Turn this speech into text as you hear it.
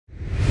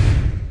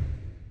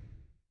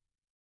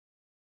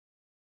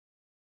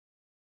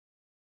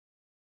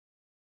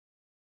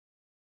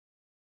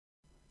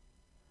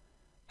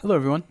Hello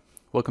everyone,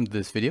 welcome to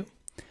this video.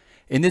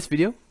 In this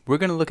video, we're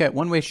going to look at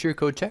one-way shear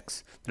code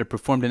checks that are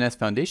performed in S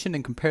Foundation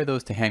and compare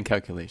those to hand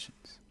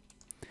calculations.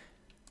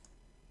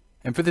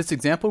 And for this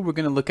example, we're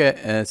going to look at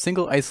a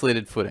single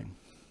isolated footing.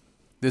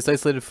 This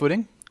isolated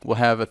footing will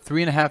have a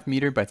 3.5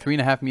 meter by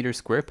 3.5 meter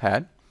square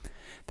pad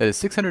that is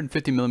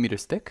 650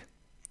 millimeters thick,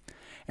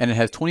 and it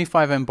has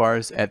 25 M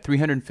bars at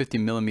 350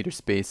 millimeter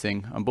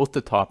spacing on both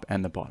the top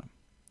and the bottom.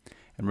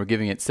 And we're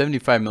giving it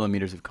 75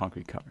 millimeters of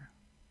concrete cover.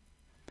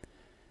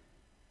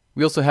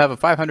 We also have a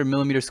 500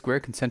 millimeter square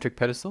concentric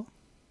pedestal.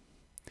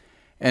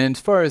 And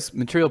as far as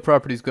material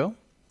properties go,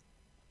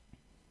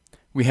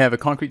 we have a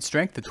concrete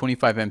strength of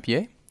 25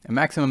 MPa, a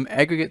maximum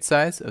aggregate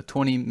size of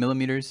 20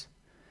 millimeters,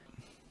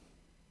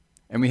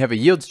 and we have a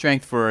yield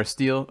strength for our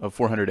steel of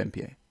 400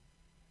 MPa.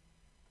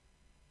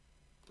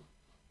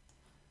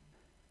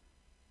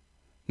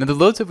 Now the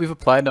loads that we've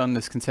applied on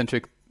this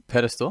concentric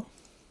pedestal,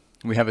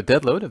 we have a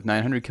dead load of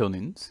 900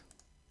 kilonewtons,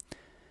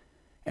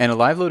 and a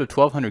live load of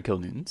 1200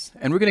 kilonewtons,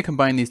 and we're going to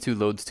combine these two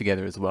loads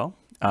together as well.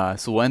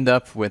 So we'll end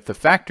up with a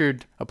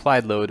factored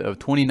applied load of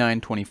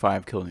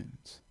 2925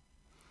 kilonewtons.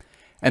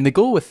 And the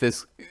goal with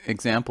this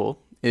example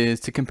is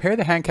to compare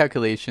the hand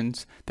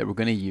calculations that we're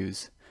going to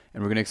use,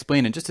 and we're going to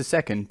explain in just a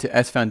second, to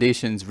S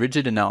Foundation's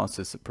rigid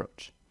analysis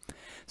approach.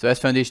 So S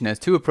Foundation has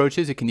two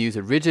approaches. It can use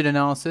a rigid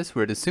analysis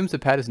where it assumes the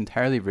pad is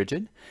entirely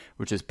rigid,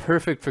 which is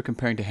perfect for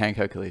comparing to hand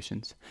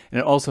calculations. And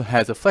it also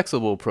has a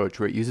flexible approach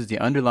where it uses the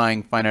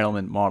underlying finite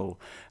element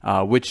model,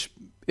 which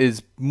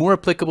is more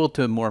applicable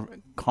to more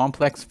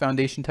complex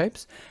foundation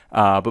types,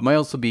 but might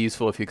also be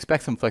useful if you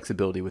expect some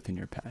flexibility within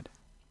your pad.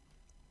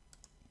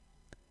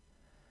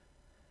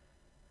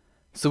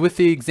 So with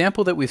the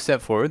example that we've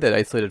set forward, that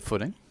isolated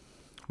footing,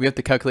 we have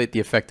to calculate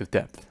the effective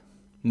depth.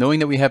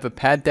 Knowing that we have a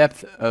pad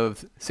depth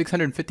of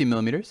 650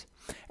 millimeters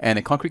and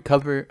a concrete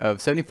cover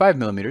of 75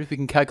 millimeters, we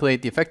can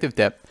calculate the effective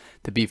depth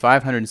to be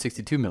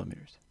 562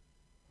 millimeters.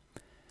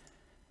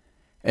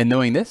 And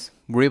knowing this,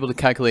 we're able to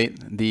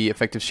calculate the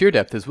effective shear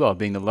depth as well,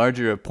 being the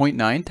larger of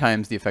 0.9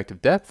 times the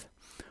effective depth,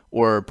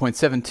 or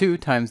 0.72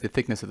 times the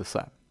thickness of the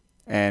slab.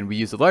 And we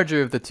use the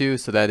larger of the two,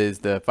 so that is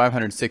the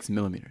 506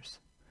 millimeters.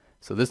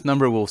 So this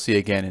number we'll see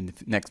again in the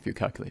next few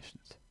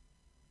calculations.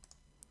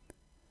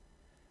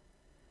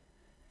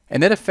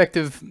 And that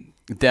effective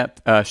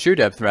depth, shear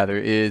depth rather,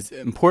 is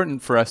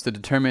important for us to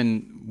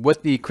determine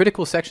what the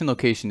critical section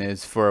location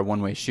is for a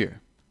one-way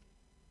shear.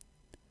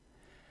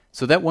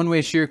 So that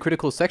one-way shear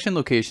critical section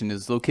location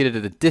is located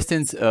at a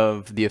distance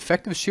of the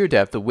effective shear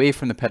depth away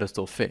from the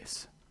pedestal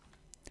face.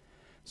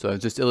 So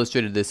I've just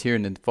illustrated this here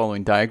in the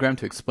following diagram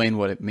to explain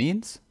what it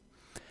means.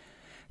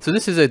 So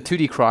this is a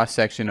 2D cross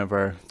section of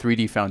our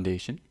 3D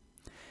foundation.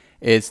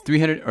 It's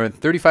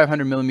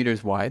 3,500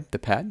 millimeters wide, the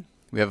pad.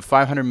 We have a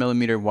 500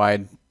 millimeter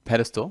wide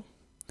pedestal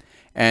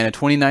and a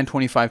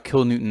 2925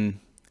 kilonewton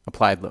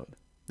applied load.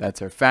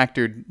 That's our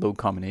factored load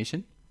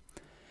combination.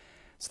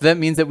 So that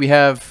means that we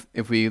have,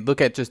 if we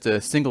look at just a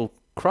single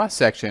cross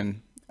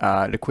section,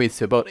 it equates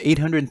to about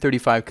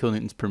 835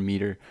 kilonewtons per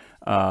meter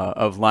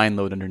of line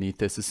load underneath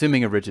this,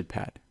 assuming a rigid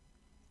pad.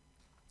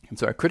 And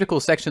so our critical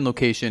section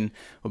location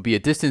will be a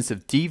distance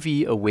of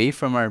dV away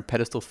from our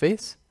pedestal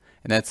face,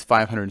 and that's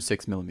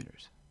 506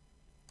 millimeters.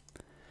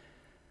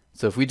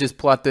 So if we just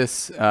plot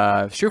this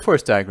shear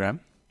force diagram,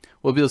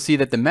 we'll be able to see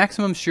that the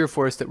maximum shear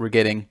force that we're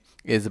getting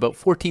is about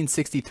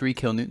 1463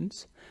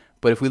 kilonewtons.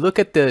 But if we look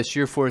at the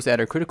shear force at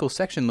our critical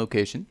section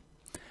location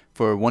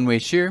for one-way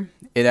shear,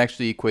 it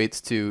actually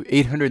equates to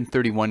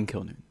 831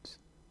 kilonewtons.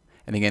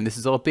 And again, this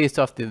is all based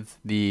off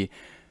the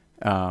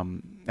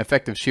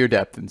effective shear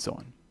depth and so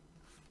on.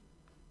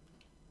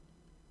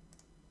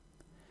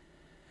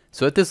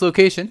 So at this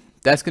location,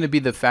 that's going to be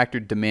the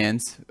factored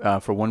demands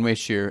for one-way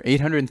shear,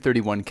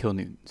 831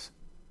 kilonewtons.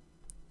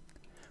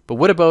 But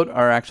what about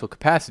our actual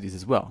capacities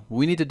as well?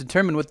 We need to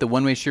determine what the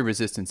one-way shear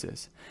resistance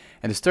is.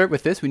 And to start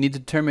with this, we need to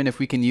determine if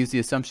we can use the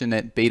assumption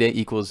that beta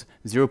equals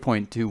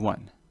 0.21.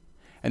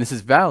 And this is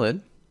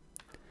valid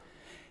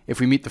if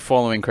we meet the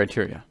following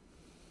criteria.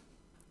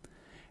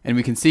 And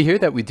we can see here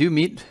that we do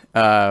meet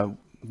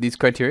these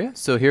criteria.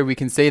 So here we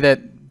can say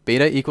that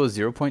beta equals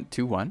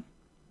 0.21.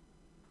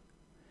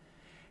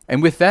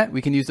 And with that,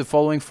 we can use the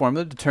following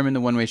formula to determine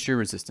the one-way shear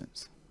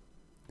resistance.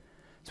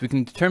 So we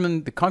can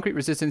determine the concrete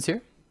resistance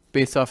here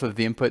based off of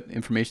the input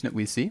information that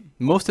we see.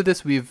 Most of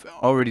this we've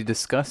already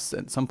discussed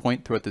at some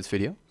point throughout this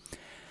video.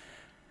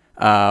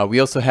 We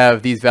also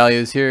have these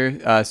values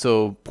here.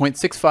 So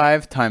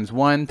 0.65 times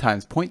 1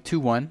 times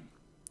 0.21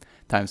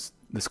 times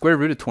the square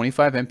root of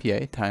 25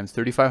 MPa times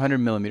 3,500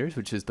 millimeters,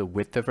 which is the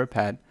width of our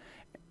pad,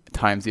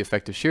 times the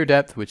effective shear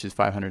depth, which is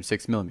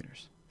 506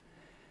 millimeters.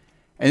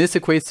 And this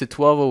equates to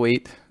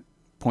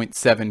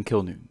 1208.7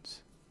 kilonewtons.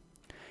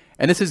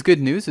 And this is good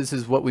news. This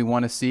is what we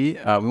want to see.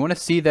 We want to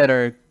see that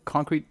our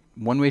concrete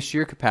one-way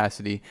shear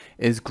capacity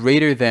is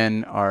greater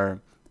than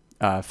our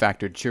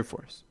factored shear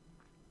force.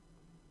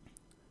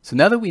 So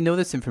now that we know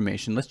this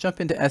information, let's jump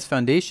into S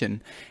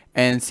Foundation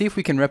and see if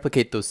we can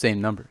replicate those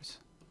same numbers.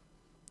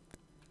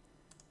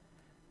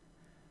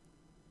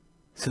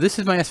 So this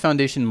is my S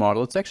Foundation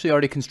model. It's actually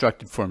already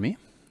constructed for me.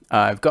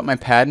 I've got my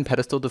pad and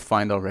pedestal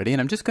defined already, and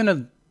I'm just going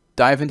to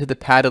dive into the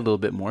pad a little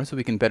bit more so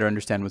we can better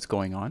understand what's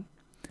going on.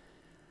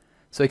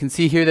 So I can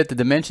see here that the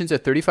dimensions are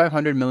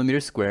 3,500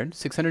 millimeters squared,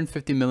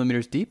 650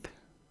 millimeters deep.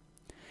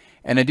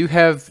 And I do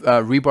have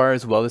rebar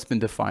as well that's been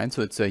defined,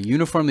 so it's a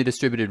uniformly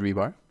distributed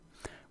rebar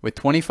with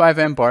 25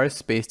 M bars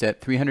spaced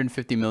at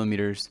 350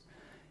 millimeters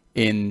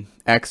in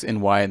X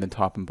and Y in the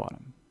top and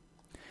bottom.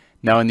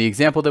 Now in the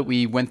example that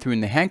we went through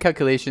in the hand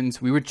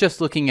calculations, we were just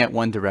looking at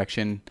one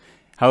direction.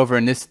 However,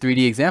 in this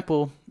 3D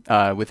example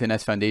within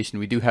S Foundation,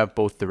 we do have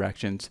both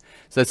directions.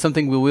 So that's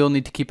something we will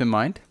need to keep in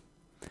mind.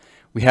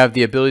 We have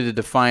the ability to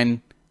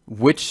define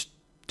which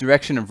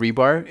direction of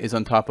rebar is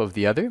on top of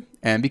the other.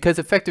 And because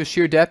effective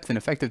shear depth and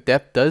effective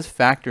depth does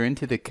factor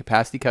into the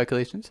capacity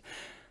calculations,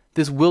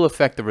 this will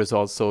affect the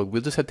results. So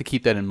we'll just have to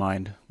keep that in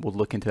mind. We'll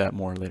look into that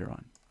more later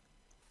on.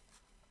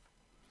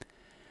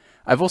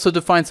 I've also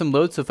defined some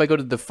loads. So if I go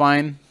to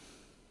define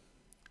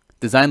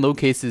design load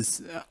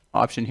cases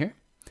option here,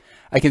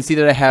 I can see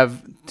that I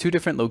have two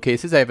different load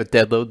cases. I have a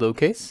dead load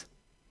case.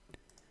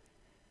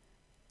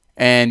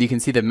 And you can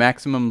see the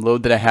maximum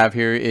load that I have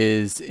here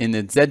is in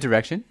the Z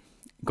direction.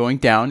 Going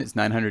down is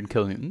 900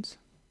 kilonewtons.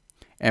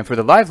 And for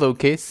the live load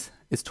case,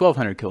 it's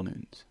 1200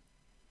 kilonewtons.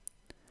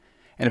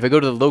 And if I go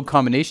to the load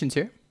combinations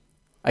here,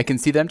 I can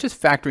see that I'm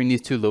just factoring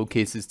these two load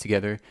cases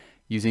together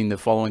using the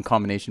following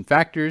combination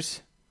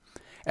factors.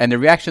 And the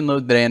reaction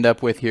load that I end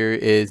up with here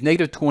is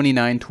negative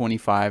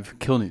 2925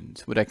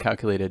 kilonewtons, what I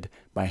calculated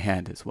by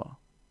hand as well.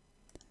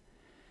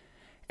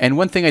 And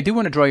one thing I do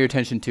want to draw your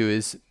attention to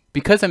is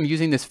because I'm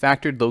using this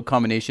factored load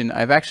combination,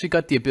 I've actually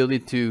got the ability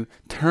to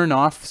turn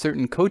off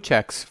certain code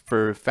checks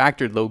for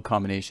factored load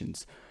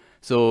combinations.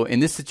 So in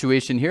this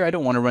situation here, I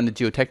don't want to run the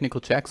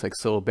geotechnical checks like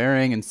soil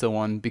bearing and so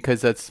on,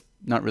 because that's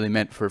not really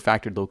meant for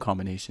factored load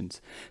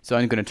combinations. So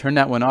I'm going to turn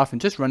that one off and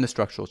just run the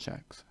structural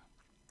checks.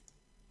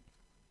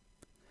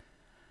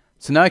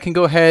 So now I can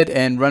go ahead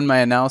and run my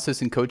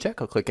analysis in code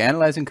check. I'll click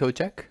Analyze in code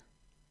check.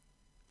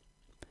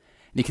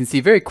 And you can see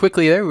very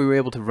quickly there we were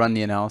able to run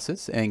the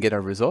analysis and get our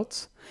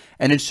results.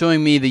 And it's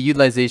showing me the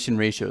utilization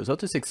ratios. I'll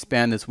just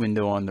expand this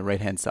window on the right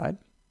hand side.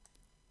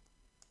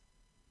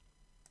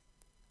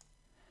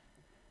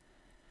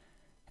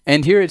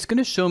 And here it's going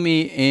to show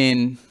me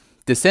in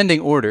descending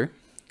order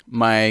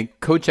my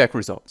code check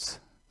results.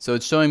 So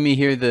it's showing me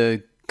here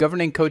the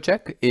governing code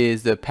check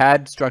is the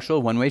pad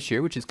structural one-way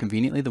shear, which is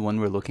conveniently the one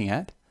we're looking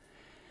at.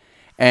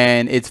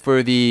 And it's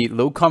for the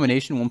load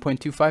combination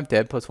 1.25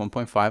 dead plus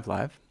 1.5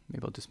 live.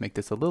 Maybe I'll just make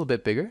this a little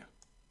bit bigger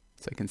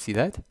so I can see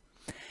that.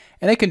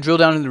 And I can drill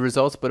down into the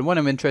results, but what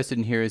I'm interested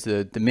in here is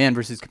the demand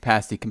versus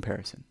capacity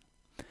comparison.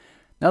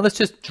 Now let's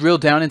just drill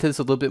down into this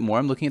a little bit more.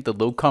 I'm looking at the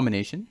load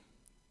combination.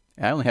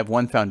 I only have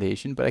one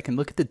foundation, but I can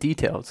look at the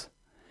details.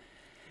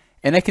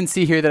 And I can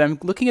see here that I'm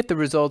looking at the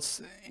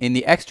results in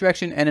the X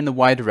direction and in the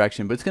Y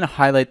direction, but it's going to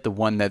highlight the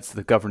one that's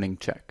the governing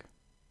check.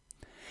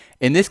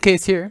 In this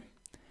case here,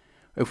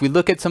 if we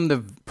look at some of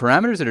the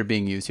parameters that are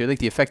being used here, like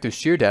the effective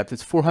shear depth,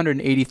 it's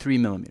 483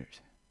 millimeters,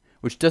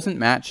 which doesn't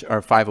match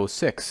our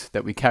 506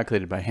 that we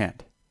calculated by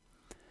hand.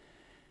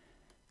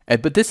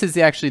 But this is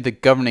actually the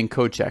governing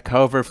code check.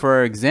 However, for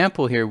our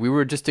example here, we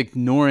were just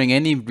ignoring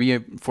any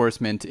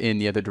reinforcement in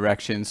the other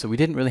direction, so we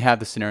didn't really have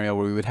the scenario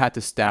where we would have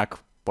to stack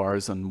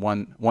bars on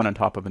one on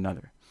top of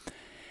another.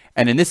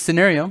 And in this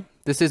scenario,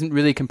 this isn't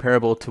really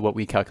comparable to what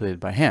we calculated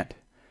by hand.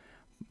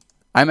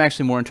 I'm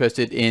actually more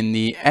interested in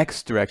the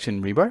X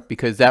direction rebar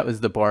because that was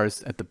the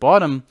bars at the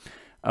bottom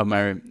of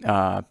my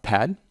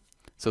pad.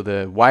 So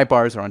the Y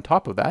bars are on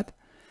top of that.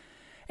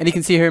 And you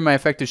can see here my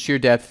effective shear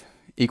depth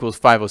equals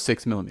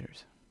 506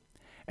 millimeters.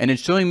 And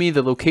it's showing me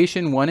the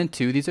location 1 and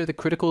 2. These are the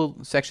critical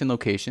section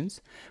locations,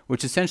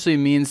 which essentially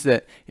means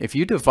that if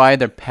you divide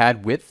the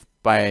pad width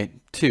by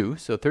 2,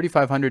 so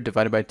 3,500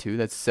 divided by 2,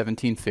 that's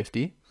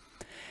 1,750.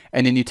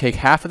 And then you take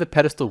half of the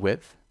pedestal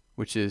width,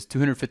 which is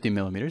 250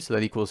 millimeters, so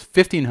that equals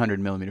 1,500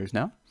 millimeters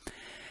now.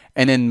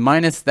 And then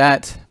minus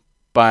that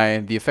by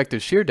the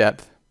effective shear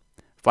depth,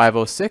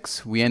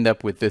 506, we end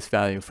up with this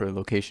value for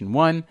location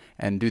 1,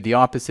 and do the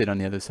opposite on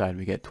the other side,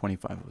 we get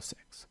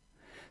 2,506.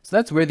 So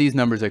that's where these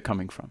numbers are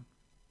coming from.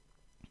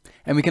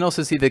 And we can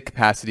also see the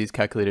capacities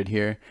calculated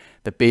here,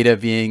 the beta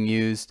being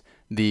used,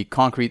 the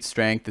concrete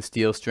strength, the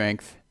steel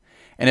strength.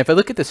 And if I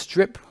look at the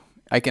strip,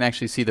 I can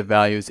actually see the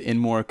values in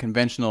more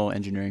conventional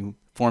engineering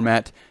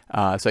format.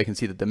 So I can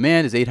see the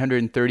demand is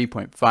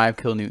 830.5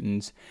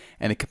 kilonewtons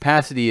and the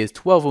capacity is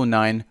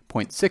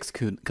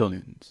 1209.6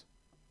 kilonewtons.